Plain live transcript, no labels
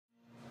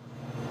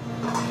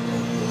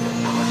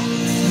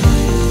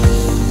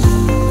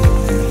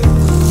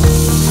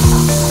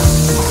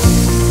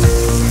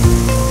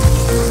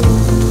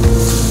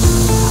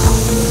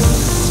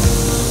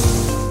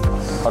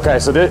Okay,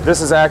 so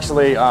this is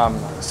actually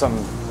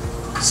some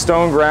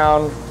stone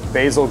ground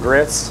basil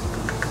grits.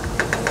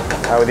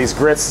 With these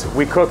grits,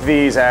 we cook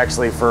these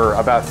actually for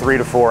about 3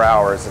 to 4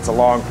 hours. It's a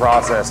long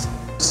process.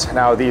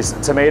 Now these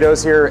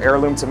tomatoes here,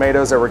 heirloom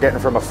tomatoes that we're getting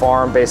from a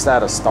farm based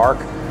out of Stark,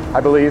 I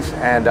believe,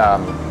 and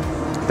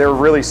they're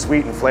really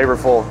sweet and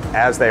flavorful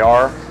as they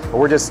are, but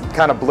we're just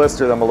kind of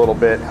blister them a little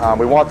bit.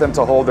 We want them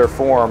to hold their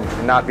form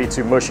and not be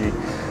too mushy.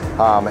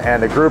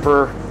 And the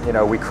grouper, you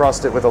know, we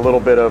crust it with a little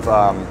bit of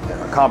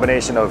a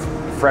combination of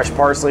fresh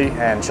parsley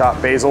and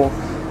chopped basil,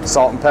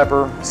 salt and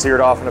pepper,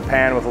 seared off in a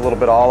pan with a little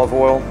bit of olive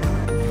oil.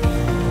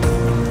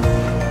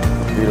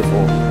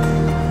 Beautiful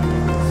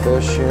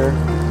fish here.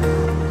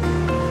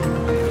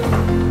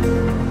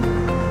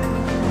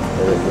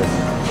 Hit it with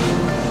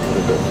a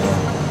little bit more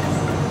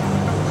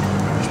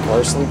fresh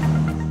parsley.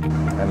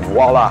 And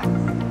voila,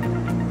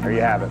 there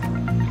you have it.